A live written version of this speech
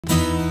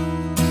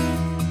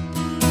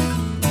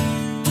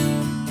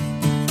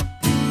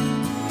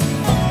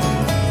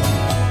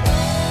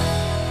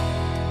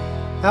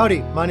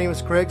Howdy, my name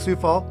is Craig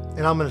Coufal,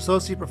 and I'm an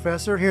associate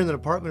professor here in the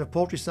Department of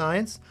Poultry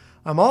Science.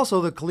 I'm also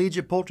the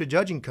collegiate poultry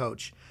judging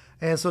coach.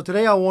 And so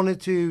today I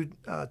wanted to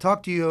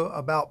talk to you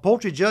about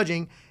poultry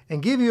judging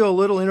and give you a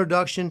little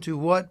introduction to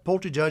what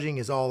poultry judging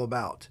is all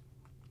about.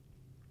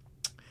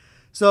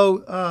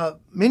 So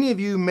many of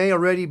you may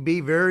already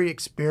be very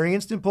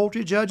experienced in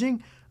poultry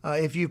judging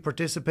if you've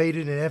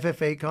participated in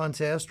FFA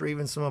contests or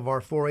even some of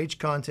our 4-H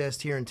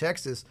contests here in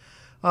Texas.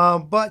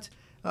 But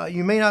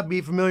you may not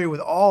be familiar with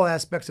all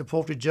aspects of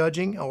poultry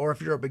judging, or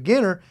if you're a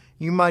beginner,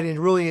 you might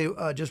really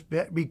just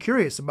be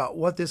curious about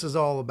what this is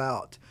all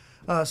about.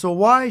 So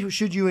why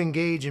should you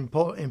engage in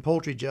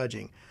poultry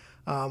judging?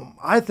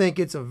 I think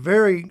it's a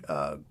very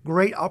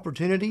great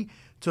opportunity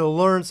to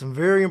learn some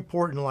very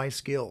important life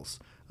skills.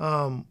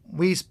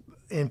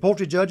 In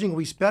poultry judging,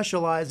 we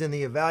specialize in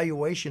the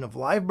evaluation of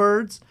live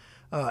birds,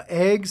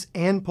 eggs,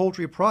 and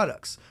poultry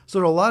products.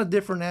 So a lot of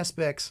different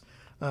aspects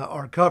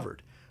are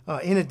covered.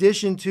 In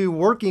addition to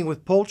working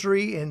with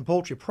poultry and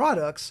poultry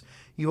products,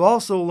 you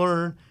also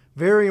learn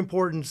very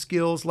important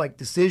skills like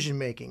decision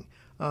making.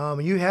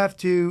 You have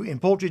to, in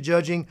poultry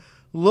judging,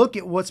 look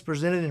at what's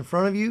presented in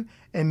front of you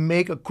and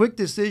make a quick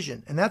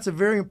decision. And that's a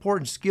very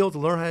important skill to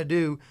learn how to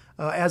do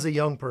as a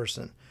young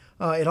person.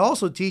 It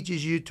also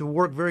teaches you to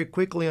work very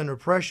quickly under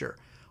pressure.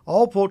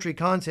 All poultry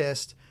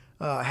contests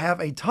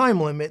have a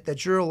time limit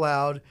that you're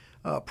allowed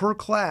per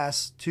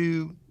class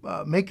to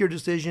make your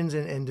decisions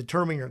and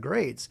determine your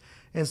grades.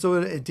 And so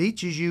it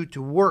teaches you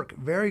to work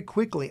very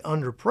quickly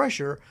under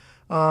pressure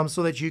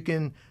so that you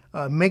can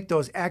make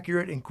those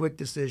accurate and quick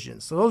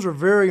decisions. So those are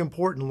very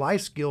important life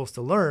skills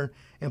to learn,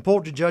 and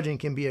poultry judging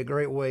can be a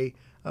great way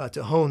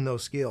to hone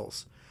those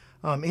skills.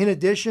 In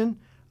addition,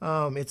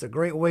 it's a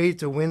great way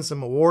to win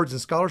some awards and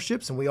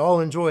scholarships, and we all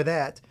enjoy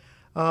that.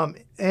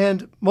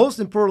 And most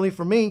importantly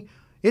for me,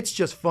 it's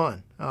just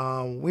fun.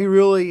 We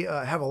really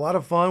have a lot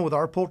of fun with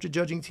our poultry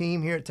judging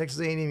team here at Texas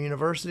A&M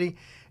University,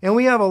 and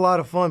we have a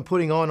lot of fun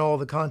putting on all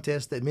the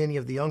contests that many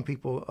of the young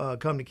people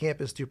come to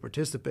campus to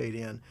participate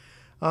in.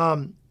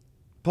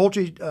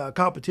 Poultry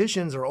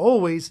competitions are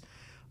always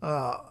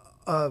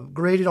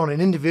graded on an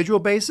individual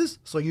basis,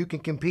 so you can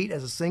compete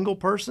as a single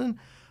person,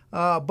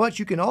 but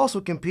you can also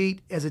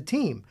compete as a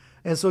team.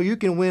 And so you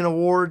can win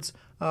awards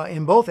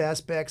in both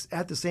aspects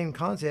at the same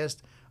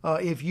contest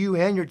if you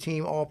and your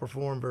team all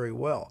perform very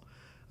well.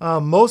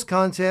 Most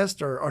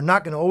contests are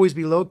not going to always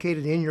be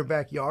located in your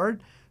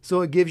backyard,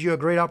 so it gives you a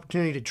great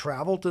opportunity to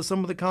travel to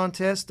some of the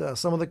contests.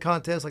 Some of the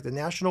contests, like the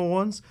national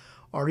ones,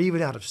 are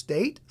even out of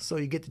state, so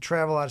you get to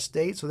travel out of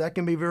state, so that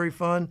can be very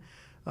fun,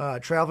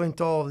 traveling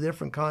to all the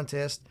different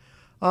contests.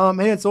 And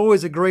it's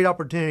always a great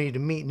opportunity to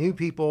meet new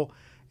people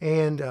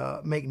and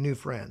make new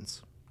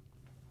friends.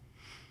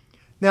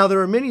 Now,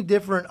 there are many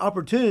different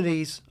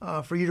opportunities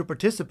for you to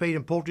participate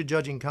in poultry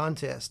judging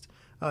contests.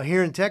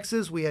 Here in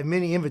Texas, we have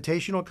many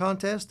invitational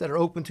contests that are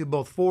open to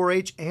both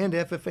 4-H and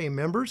FFA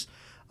members.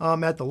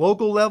 At the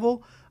local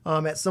level,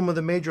 at some of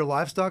the major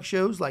livestock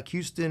shows like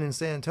Houston and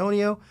San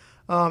Antonio.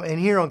 And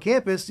here on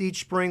campus,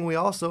 each spring we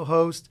also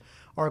host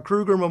our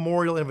Kruger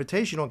Memorial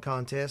Invitational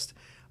Contest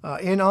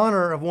in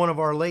honor of one of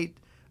our late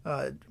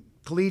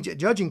collegiate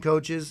judging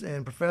coaches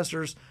and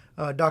professors,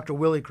 Dr.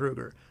 Willie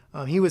Kruger.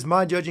 He was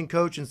my judging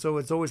coach, and so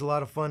it's always a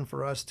lot of fun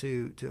for us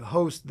to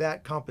host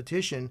that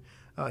competition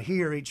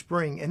here each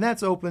spring, and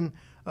that's open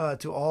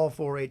to all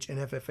 4-H and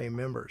FFA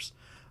members.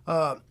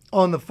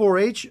 On the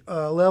 4-H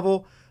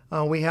level,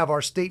 we have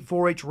our state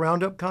 4-H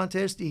roundup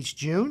contest each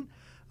June,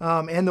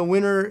 and the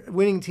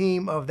winning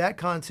team of that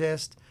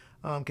contest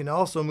can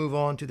also move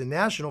on to the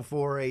national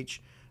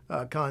 4-H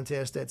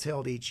contest that's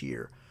held each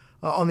year.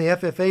 On the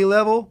FFA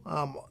level,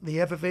 the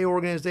FFA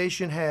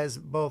organization has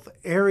both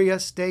area,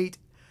 state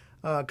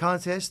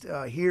contest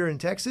here in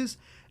Texas,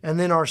 and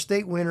then our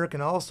state winner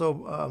can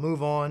also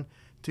move on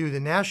to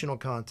the national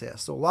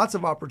contest. So lots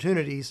of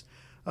opportunities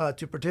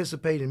to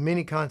participate in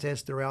many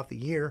contests throughout the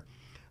year.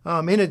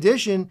 In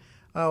addition,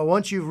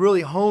 once you've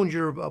really honed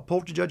your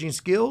poultry judging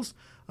skills,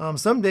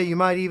 someday you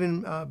might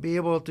even be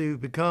able to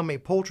become a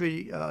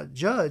poultry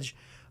judge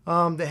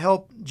to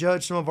help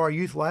judge some of our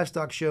youth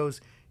livestock shows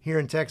here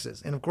in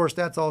Texas. And of course,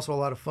 that's also a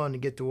lot of fun to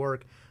get to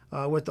work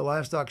with the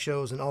livestock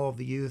shows and all of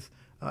the youth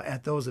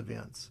at those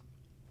events.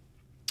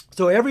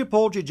 So every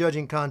poultry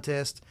judging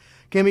contest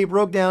can be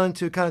broken down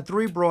into kind of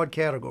three broad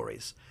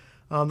categories.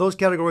 Those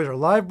categories are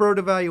live bird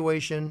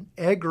evaluation,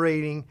 egg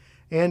grading,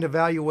 and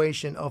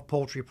evaluation of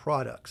poultry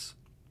products.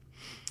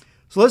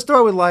 So let's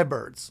start with live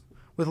birds.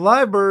 With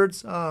live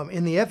birds,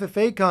 in the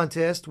FFA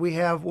contest, we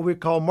have what we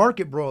call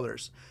market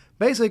broilers.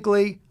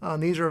 Basically,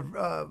 these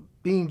are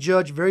being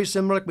judged very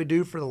similar like we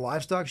do for the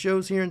livestock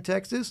shows here in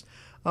Texas,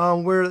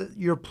 where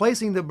you're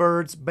placing the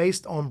birds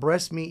based on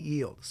breast meat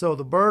yield. So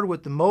the bird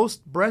with the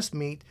most breast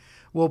meat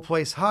will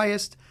place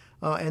highest,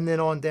 and then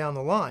on down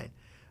the line.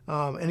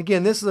 And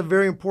again, this is a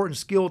very important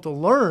skill to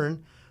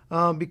learn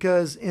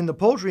because in the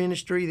poultry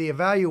industry, the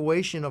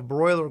evaluation of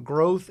broiler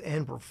growth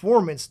and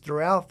performance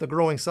throughout the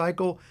growing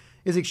cycle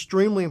is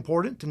extremely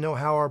important to know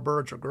how our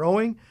birds are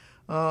growing.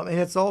 And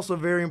it's also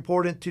very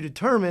important to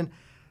determine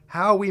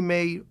how we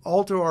may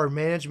alter our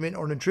management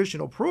or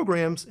nutritional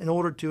programs in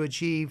order to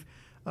achieve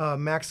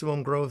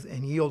maximum growth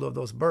and yield of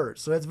those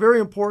birds. So that's very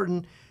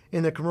important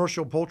in the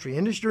commercial poultry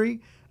industry.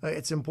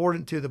 It's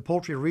important to the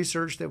poultry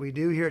research that we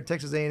do here at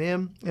Texas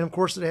A&M, and of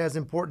course it has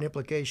important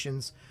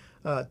implications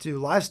to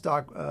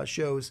livestock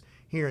shows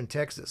here in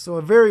Texas. So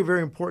a very,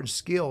 very important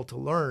skill to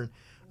learn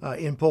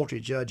in poultry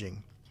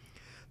judging.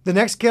 The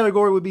next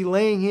category would be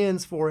laying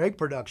hens for egg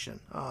production.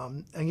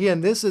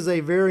 Again, this is a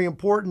very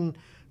important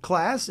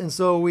class, and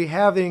so we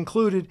have it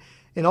included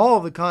in all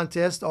of the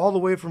contests, all the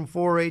way from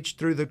 4-H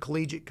through the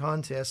collegiate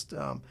contest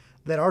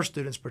that our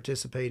students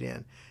participate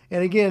in.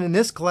 And again, in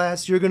this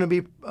class, you're going to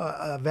be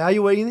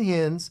evaluating the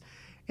hens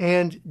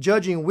and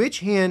judging which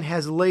hen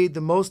has laid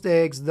the most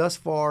eggs thus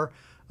far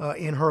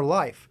in her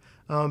life,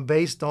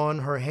 based on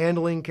her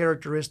handling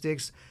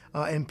characteristics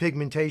and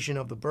pigmentation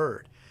of the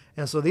bird.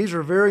 And so these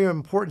are very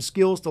important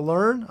skills to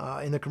learn.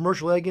 In the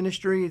commercial egg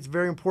industry, it's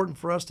very important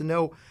for us to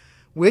know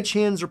which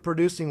hens are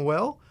producing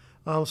well,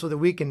 so that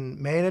we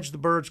can manage the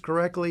birds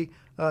correctly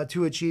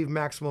to achieve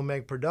maximum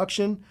egg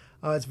production.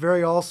 It's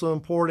very also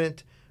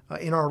important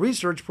in our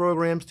research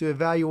programs to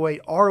evaluate,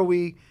 are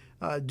we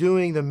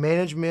doing the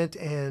management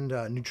and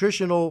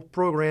nutritional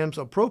programs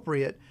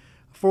appropriate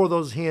for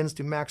those hens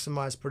to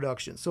maximize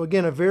production. So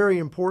again, a very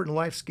important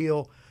life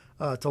skill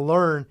to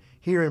learn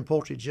here in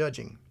poultry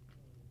judging.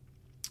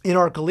 In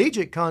our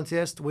collegiate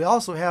contest, we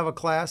also have a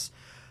class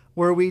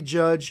where we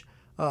judge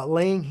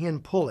laying hen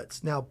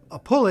pullets. Now, a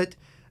pullet,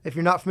 if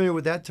you're not familiar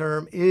with that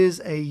term,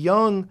 is a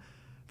young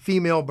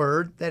female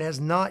bird that has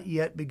not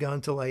yet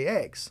begun to lay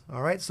eggs.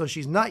 All right, so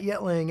she's not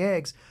yet laying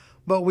eggs,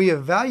 but we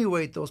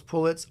evaluate those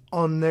pullets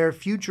on their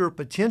future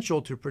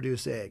potential to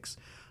produce eggs.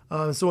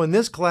 So in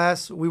this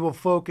class, we will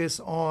focus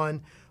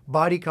on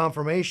body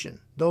conformation.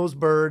 Those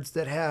birds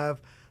that have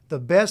the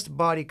best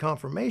body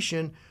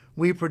conformation,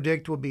 we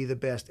predict will be the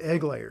best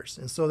egg layers.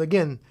 And so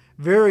again,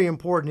 very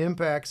important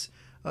impacts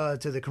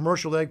to the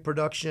commercial egg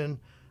production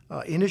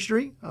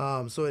industry,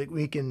 so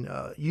we can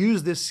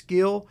use this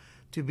skill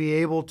to be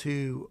able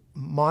to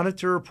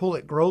monitor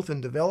pullet growth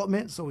and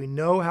development, so we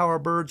know how our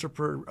birds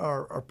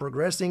are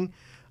progressing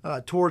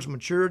towards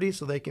maturity,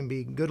 so they can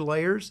be good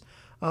layers.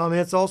 And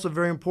it's also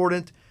very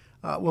important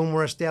when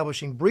we're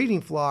establishing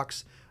breeding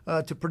flocks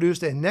to produce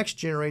that next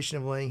generation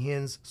of laying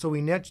hens, so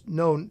we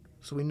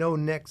know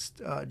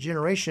next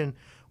generation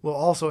will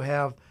also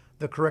have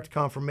the correct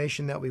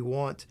conformation that we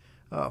want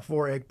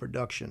for egg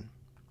production.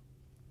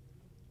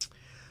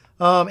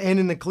 And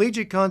in the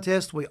collegiate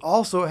contest, we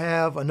also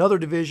have another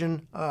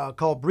division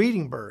called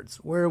breeding birds,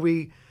 where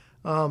we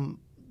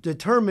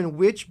determine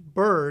which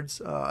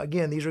birds,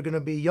 again, these are going to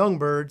be young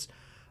birds,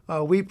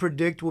 we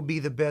predict will be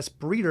the best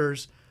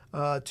breeders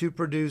to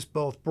produce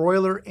both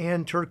broiler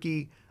and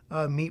turkey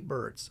meat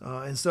birds.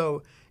 And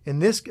so in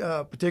this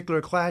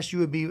particular class, you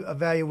would be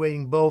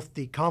evaluating both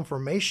the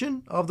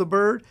conformation of the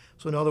bird,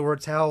 so in other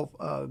words, how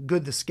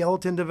good the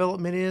skeleton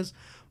development is,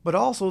 but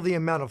also the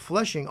amount of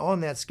fleshing on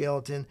that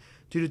skeleton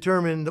to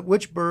determine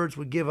which birds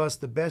would give us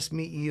the best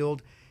meat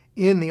yield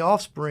in the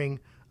offspring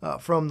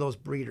from those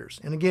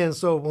breeders. And again,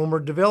 so when we're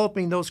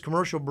developing those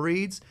commercial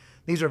breeds,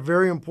 these are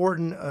very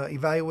important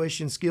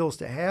evaluation skills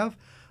to have,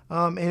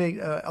 and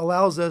it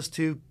allows us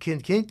to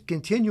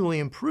continually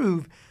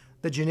improve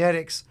the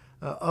genetics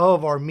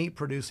of our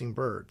meat-producing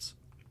birds.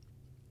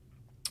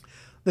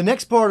 The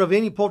next part of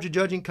any poultry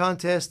judging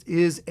contest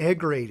is egg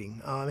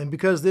grading, and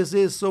because this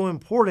is so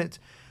important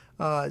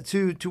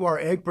to our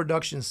egg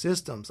production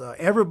systems.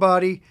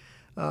 Everybody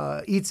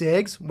eats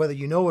eggs, whether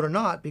you know it or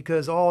not,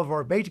 because all of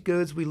our baked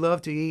goods we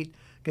love to eat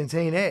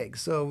contain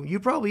eggs. So you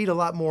probably eat a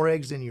lot more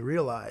eggs than you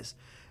realize.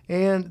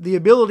 And the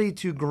ability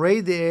to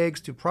grade the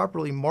eggs, to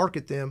properly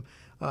market them,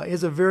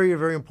 is a very,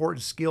 very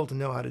important skill to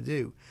know how to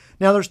do.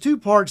 Now, there's two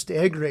parts to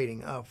egg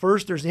grading.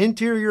 First, there's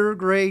interior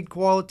grade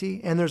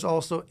quality, and there's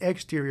also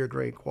exterior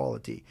grade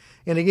quality.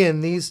 And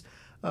again, these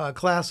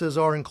classes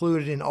are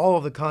included in all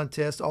of the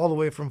contests, all the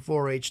way from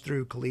 4-H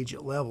through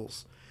collegiate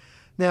levels.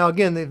 Now,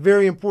 again, the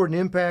very important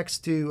impacts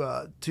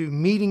to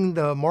meeting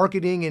the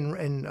marketing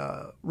and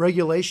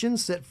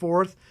regulations set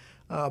forth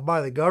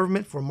by the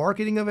government for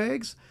marketing of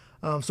eggs.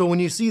 So when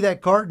you see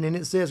that carton and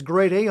it says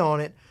grade A on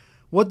it,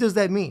 what does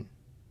that mean?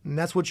 And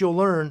that's what you'll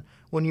learn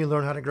when you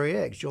learn how to grade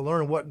eggs. You'll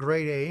learn what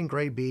grade A and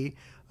grade B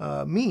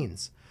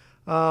means.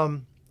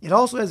 It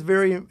also has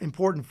very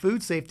important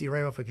food safety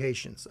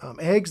ramifications.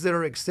 Eggs that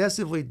are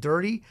excessively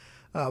dirty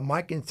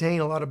might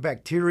contain a lot of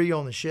bacteria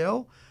on the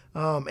shell.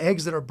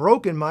 Eggs that are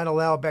broken might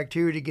allow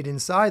bacteria to get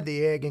inside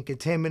the egg and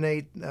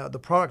contaminate the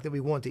product that we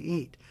want to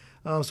eat.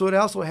 So it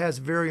also has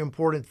very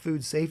important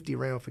food safety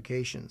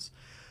ramifications.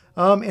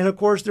 And of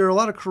course, there are a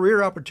lot of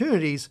career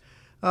opportunities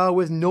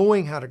with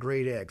knowing how to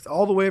grade eggs,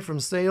 all the way from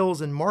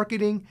sales and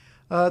marketing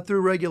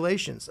through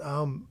regulations.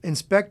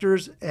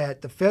 Inspectors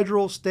at the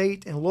federal,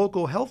 state, and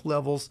local health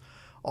levels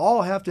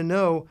all have to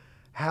know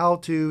how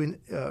to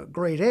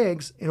grade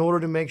eggs in order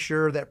to make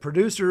sure that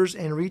producers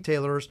and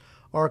retailers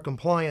are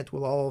compliant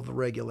with all of the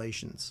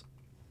regulations.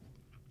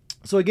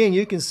 So again,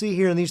 you can see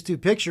here in these two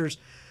pictures,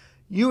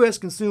 U.S.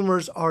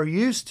 consumers are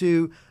used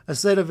to a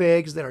set of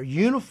eggs that are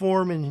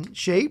uniform in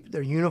shape,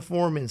 they're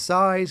uniform in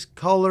size,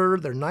 color,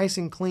 they're nice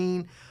and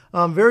clean,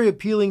 very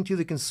appealing to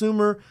the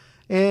consumer,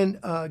 and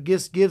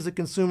gives the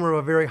consumer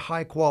a very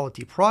high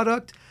quality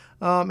product,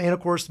 and of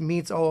course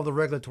meets all of the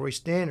regulatory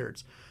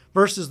standards.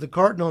 Versus the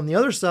carton on the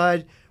other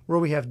side, where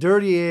we have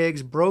dirty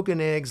eggs,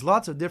 broken eggs,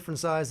 lots of different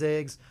size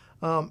eggs,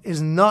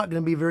 is not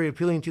going to be very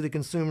appealing to the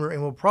consumer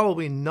and will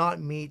probably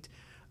not meet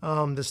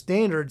the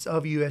standards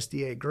of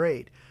USDA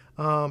grade.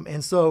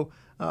 And so,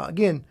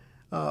 again,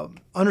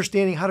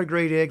 understanding how to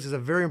grade eggs is a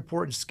very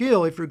important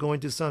skill if you're going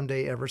to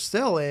someday ever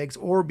sell eggs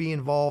or be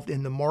involved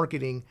in the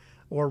marketing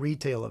or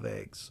retail of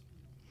eggs.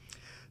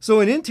 So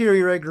in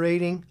interior egg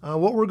grading,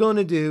 what we're going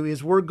to do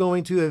is we're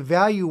going to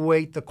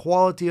evaluate the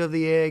quality of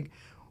the egg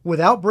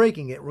without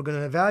breaking it. We're going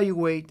to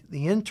evaluate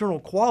the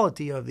internal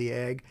quality of the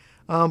egg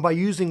by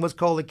using what's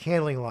called a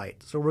candling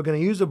light. So we're going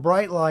to use a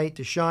bright light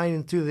to shine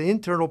into the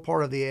internal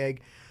part of the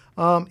egg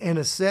and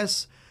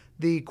assess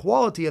the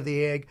quality of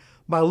the egg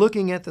by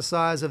looking at the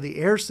size of the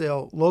air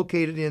cell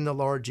located in the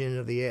large end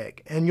of the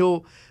egg. And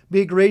you'll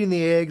be grading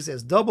the eggs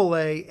as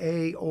AA,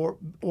 A,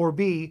 or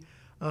B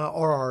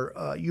are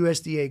our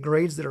USDA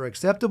grades that are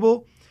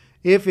acceptable.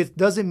 If it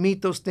doesn't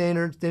meet those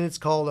standards, then it's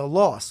called a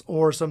loss,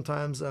 or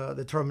sometimes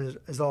the term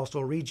is also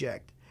a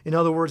reject. In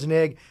other words, an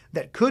egg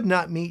that could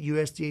not meet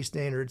USDA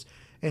standards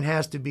and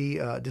has to be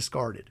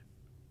discarded.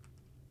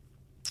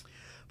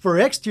 For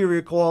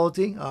exterior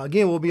quality,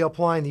 again, we'll be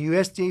applying the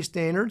USDA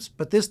standards,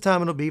 but this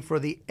time it'll be for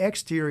the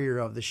exterior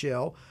of the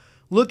shell,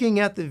 looking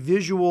at the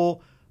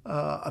visual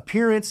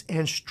appearance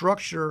and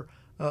structure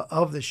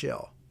of the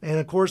shell. And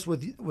of course,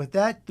 with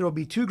that, there'll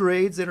be two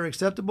grades that are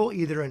acceptable,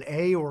 either an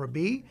A or a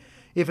B.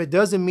 If it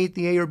doesn't meet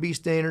the A or B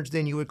standards,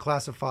 then you would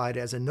classify it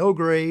as a no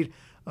grade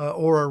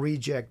or a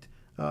reject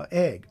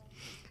egg.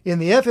 In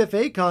the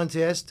FFA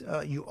contest,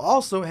 you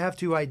also have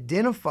to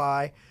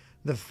identify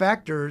the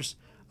factors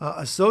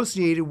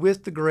associated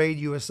with the grade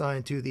you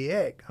assign to the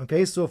egg.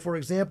 Okay, so for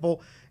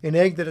example, an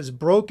egg that is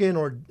broken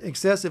or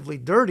excessively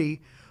dirty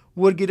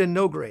would get a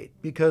no grade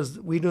because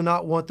we do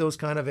not want those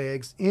kind of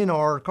eggs in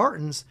our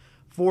cartons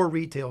for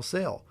retail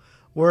sale.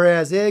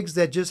 Whereas eggs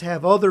that just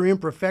have other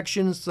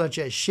imperfections such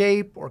as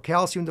shape or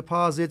calcium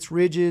deposits,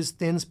 ridges,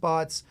 thin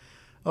spots,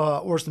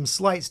 or some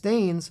slight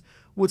stains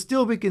would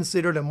still be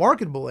considered a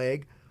marketable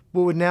egg,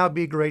 but would now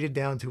be graded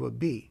down to a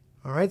B.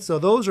 All right, so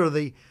those are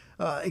the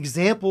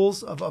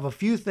examples of a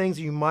few things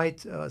you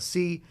might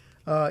see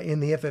in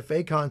the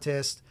FFA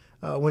contest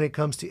when it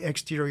comes to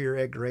exterior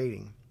egg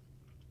grading.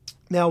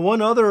 Now,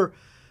 one other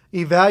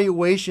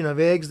evaluation of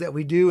eggs that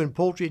we do in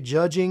poultry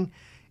judging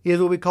is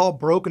what we call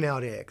broken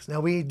out eggs. Now,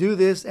 we do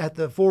this at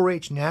the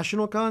 4-H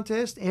national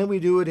contest and we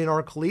do it in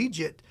our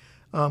collegiate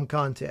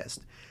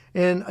contest.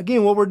 And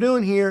again, what we're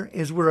doing here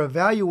is we're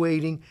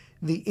evaluating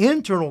the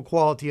internal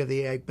quality of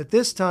the egg, but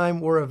this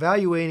time we're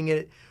evaluating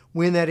it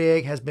when that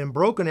egg has been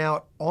broken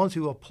out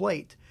onto a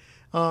plate.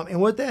 And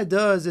what that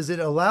does is it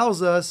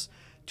allows us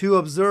to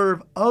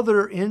observe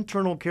other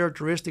internal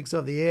characteristics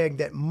of the egg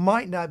that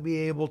might not be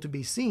able to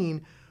be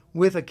seen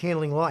with a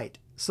candling light,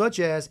 such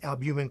as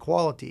albumin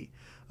quality.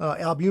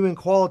 Albumin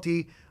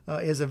quality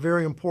is a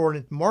very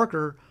important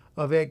marker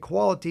of egg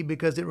quality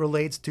because it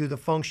relates to the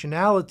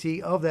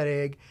functionality of that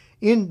egg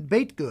in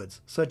baked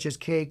goods, such as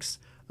cakes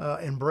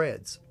and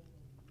breads.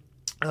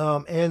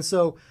 And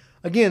so,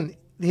 again,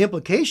 the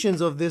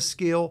implications of this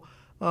skill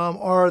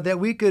are that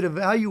we could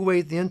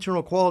evaluate the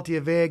internal quality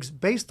of eggs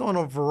based on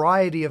a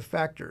variety of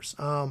factors.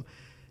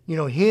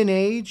 Hen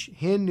age,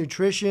 hen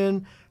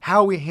nutrition,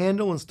 how we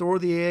handle and store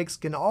the eggs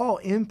can all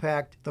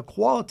impact the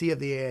quality of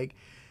the egg.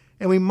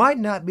 And we might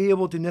not be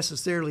able to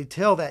necessarily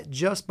tell that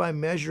just by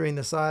measuring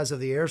the size of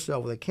the air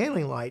cell with a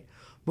candling light,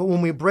 but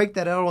when we break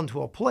that out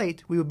onto a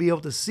plate, we would be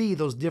able to see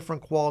those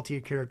different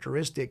quality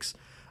characteristics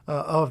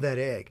of that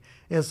egg.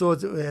 And so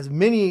it has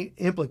many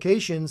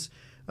implications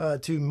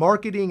to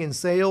marketing and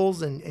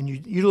sales and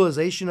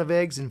utilization of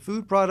eggs in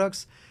food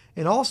products,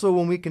 and also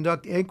when we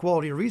conduct egg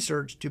quality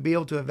research to be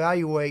able to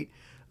evaluate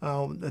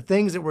the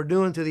things that we're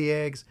doing to the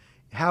eggs,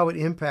 how it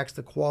impacts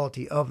the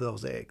quality of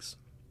those eggs.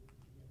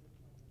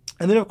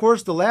 And then, of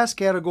course, the last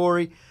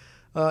category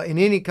in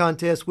any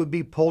contest would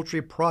be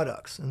poultry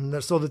products.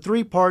 And so the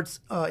three parts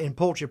in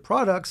poultry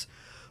products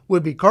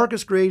would be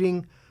carcass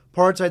grading,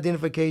 parts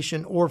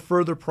identification, or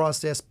further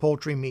processed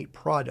poultry meat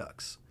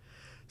products.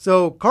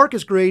 So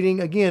carcass grading,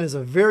 again, is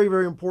a very,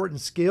 very important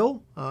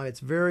skill.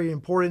 It's very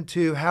important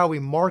to how we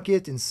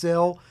market and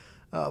sell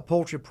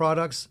poultry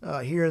products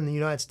here in the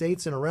United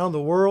States and around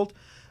the world.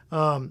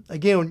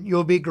 Again,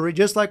 you'll be,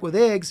 just like with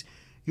eggs,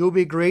 you'll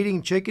be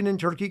grading chicken and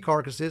turkey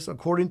carcasses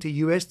according to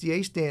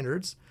USDA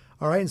standards.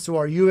 All right, and so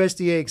our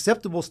USDA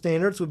acceptable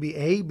standards would be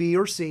A, B,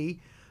 or C.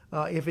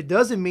 If it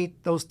doesn't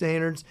meet those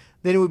standards,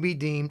 then it would be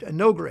deemed a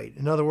no grade.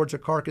 In other words, a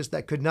carcass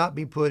that could not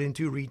be put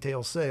into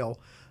retail sale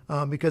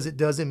because it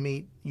doesn't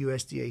meet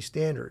USDA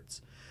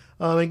standards.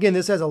 Again,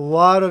 this has a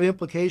lot of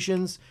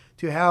implications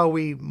to how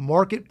we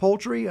market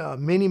poultry,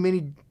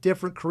 many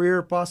different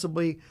career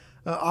possibly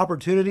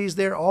opportunities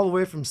there, all the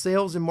way from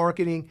sales and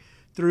marketing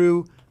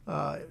through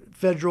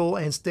federal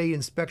and state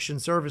inspection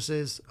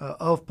services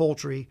of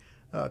poultry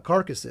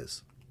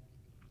carcasses.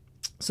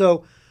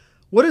 So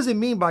what does it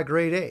mean by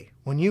grade A?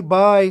 When you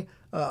buy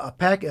a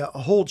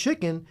whole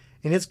chicken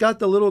and it's got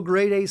the little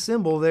grade A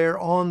symbol there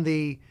on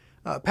the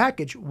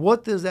package,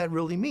 what does that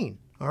really mean?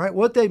 All right,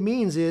 what that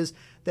means is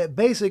that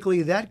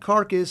basically that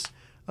carcass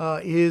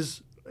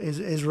is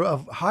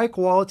of high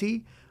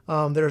quality.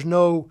 There's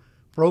no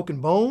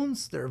broken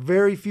bones. There are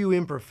very few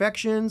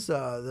imperfections.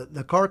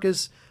 The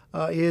carcass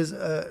is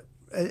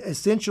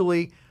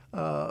essentially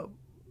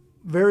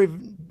very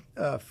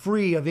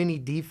free of any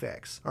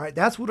defects. All right,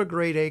 that's what a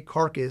grade A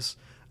carcass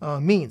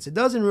means. It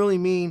doesn't really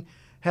mean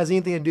has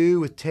anything to do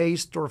with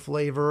taste or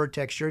flavor or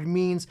texture. It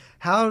means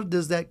how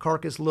does that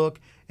carcass look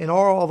and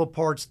are all the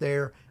parts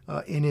there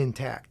and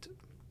intact.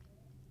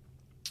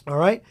 All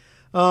right.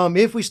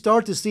 If we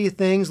start to see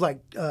things like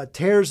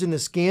tears in the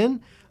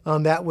skin,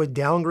 that would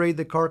downgrade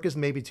the carcass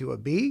maybe to a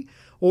B.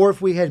 Or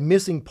if we had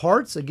missing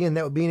parts, again,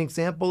 that would be an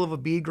example of a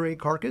B grade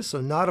carcass,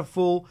 so not a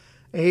full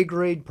A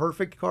grade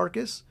perfect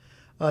carcass.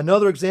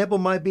 Another example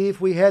might be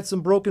if we had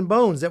some broken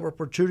bones that were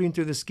protruding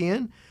through the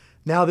skin.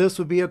 Now this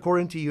would be,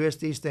 according to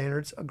USDA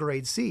standards, a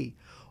grade C.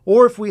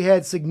 Or if we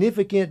had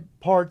significant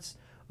parts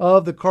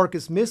of the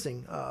carcass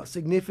missing,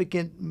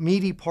 significant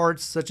meaty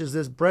parts such as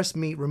this breast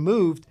meat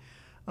removed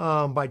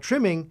by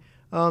trimming,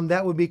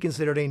 that would be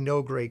considered a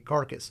no-grade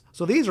carcass.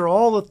 So these are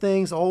all the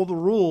things, all the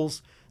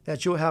rules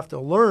that you'll have to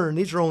learn.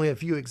 These are only a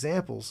few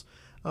examples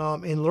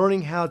in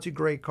learning how to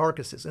grade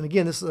carcasses. And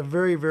again, this is a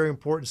very, very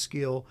important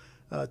skill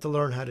to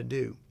learn how to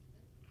do.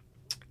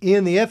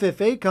 In the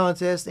FFA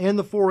contest and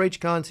the 4-H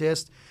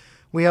contest,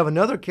 we have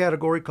another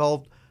category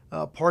called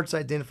parts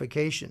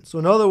identification. So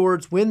in other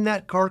words, when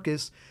that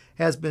carcass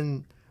has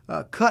been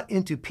cut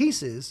into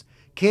pieces,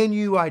 can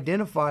you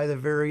identify the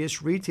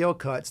various retail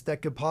cuts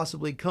that could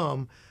possibly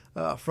come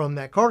from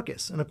that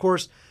carcass? And of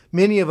course,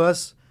 many of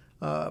us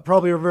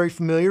probably are very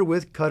familiar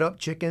with cut up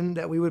chicken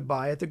that we would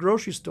buy at the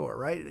grocery store,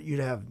 right? You'd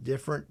have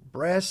different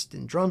breasts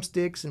and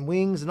drumsticks and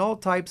wings and all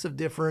types of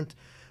different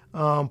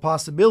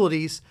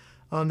possibilities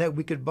that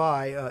we could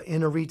buy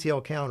in a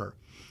retail counter.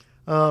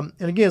 And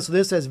again, so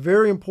this has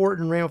very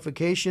important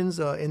ramifications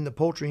in the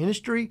poultry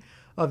industry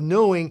of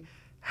knowing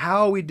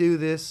how we do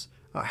this,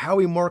 how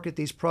we market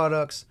these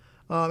products.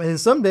 And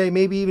someday,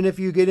 maybe even if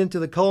you get into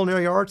the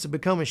culinary arts and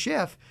become a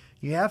chef,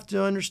 you have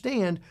to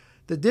understand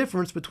the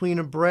difference between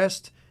a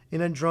breast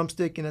and a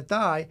drumstick and a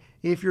thigh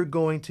if you're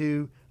going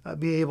to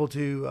be able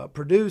to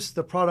produce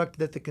the product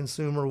that the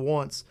consumer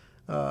wants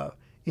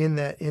in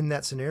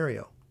that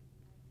scenario.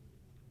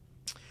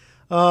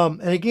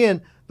 And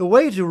again, the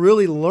way to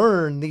really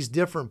learn these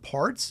different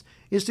parts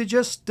is to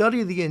just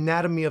study the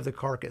anatomy of the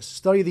carcass,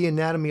 study the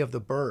anatomy of the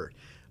bird.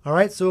 All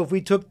right, so if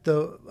we took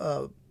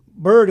the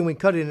bird and we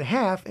cut it in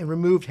half and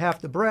removed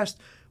half the breast,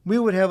 we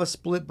would have a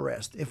split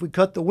breast. If we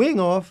cut the wing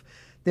off,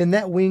 then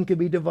that wing could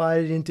be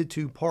divided into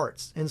two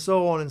parts, and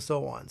so on and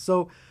so on.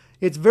 So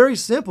it's very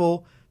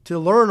simple to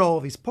learn all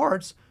of these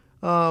parts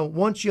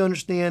once you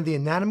understand the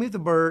anatomy of the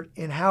bird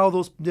and how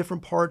those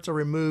different parts are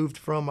removed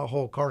from a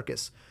whole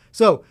carcass.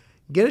 So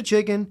get a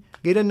chicken,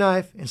 get a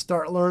knife, and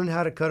start learning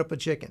how to cut up a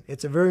chicken.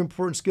 It's a very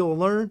important skill to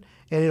learn,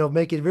 and it'll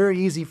make it very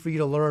easy for you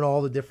to learn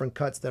all the different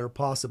cuts that are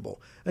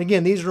possible.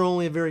 Again, these are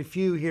only a very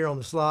few here on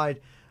the slide,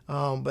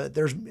 but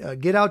there's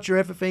get out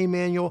your FFA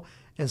manual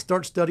and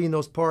start studying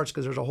those parts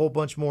because there's a whole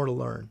bunch more to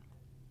learn.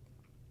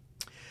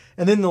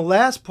 And then the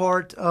last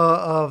part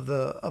of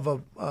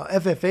a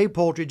FFA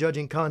poultry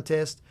judging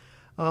contest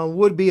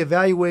would be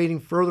evaluating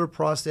further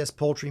processed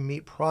poultry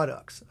meat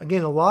products.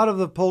 Again, a lot of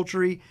the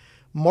poultry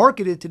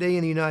marketed today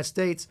in the United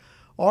States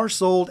are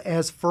sold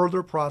as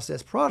further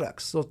processed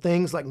products. So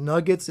things like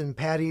nuggets and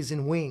patties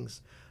and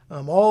wings,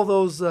 all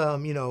those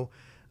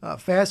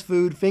fast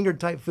food, finger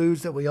type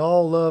foods that we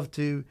all love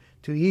to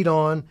eat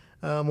on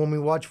when we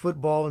watch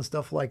football and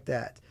stuff like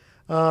that.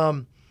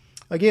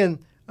 Again,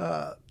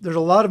 there's a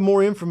lot of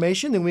more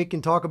information than we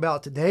can talk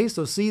about today.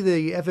 So see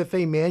the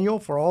FFA manual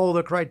for all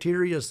the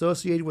criteria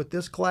associated with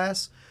this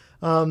class.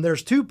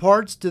 There's two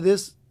parts to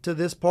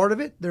this part of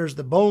it. There's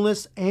the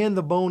boneless and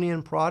the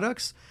bone-in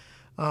products.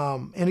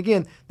 And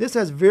again, this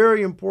has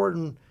very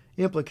important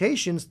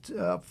implications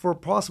for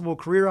possible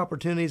career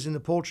opportunities in the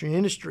poultry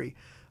industry.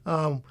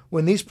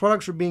 When these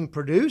products are being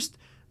produced,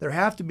 there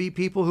have to be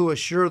people who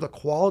assure the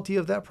quality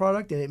of that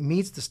product and it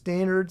meets the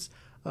standards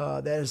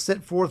that is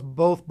set forth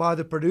both by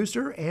the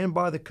producer and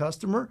by the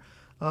customer.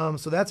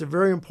 So that's a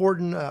very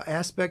important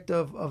aspect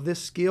of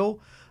this skill.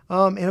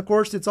 And of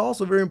course, it's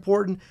also very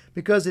important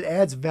because it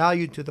adds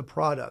value to the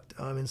product.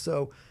 And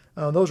so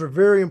those are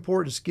very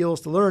important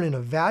skills to learn in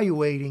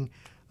evaluating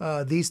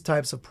these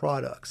types of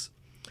products.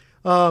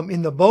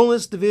 In the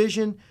boneless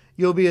division,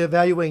 you'll be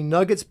evaluating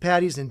nuggets,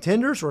 patties, and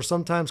tenders, or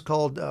sometimes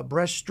called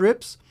breast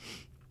strips.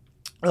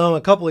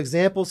 A couple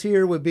examples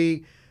here would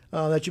be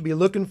that you'd be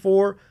looking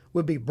for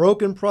would be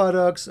broken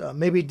products,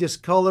 maybe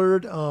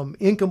discolored,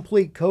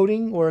 incomplete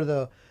coating where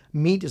the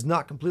meat is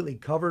not completely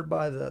covered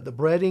by the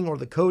breading or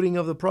the coating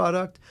of the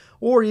product,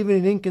 or even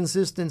an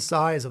inconsistent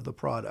size of the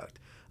product.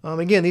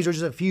 Again, these are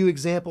just a few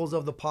examples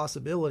of the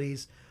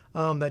possibilities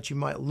that you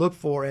might look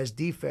for as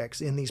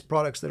defects in these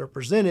products that are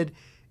presented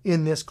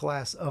in this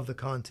class of the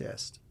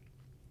contest.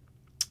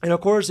 And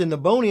of course, in the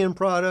bone-in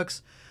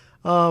products,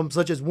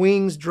 such as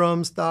wings,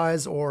 drums,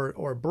 thighs,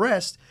 or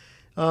breast,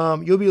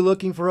 you'll be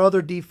looking for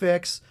other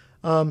defects,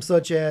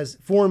 such as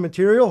foreign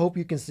material. Hope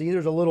you can see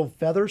there's a little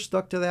feather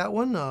stuck to that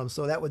one.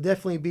 So that would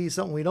definitely be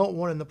something we don't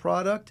want in the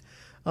product.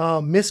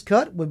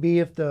 Miscut would be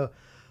if the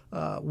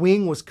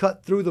wing was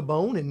cut through the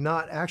bone and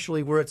not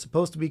actually where it's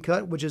supposed to be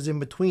cut, which is in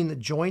between the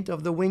joint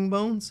of the wing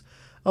bones,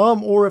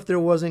 or if there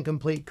wasn't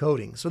complete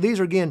coating. So these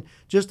are, again,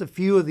 just a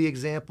few of the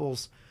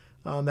examples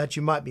that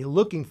you might be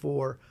looking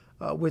for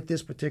with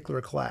this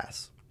particular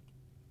class.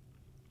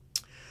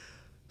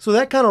 So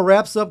that kind of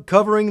wraps up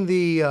covering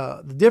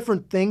the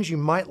different things you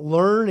might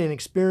learn and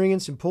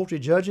experience in poultry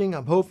judging.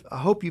 I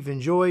hope you've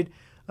enjoyed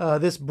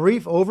this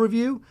brief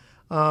overview,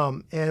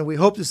 and we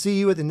hope to see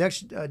you at the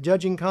next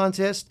judging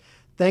contest.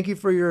 Thank you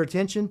for your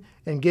attention,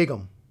 and gig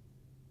 'em.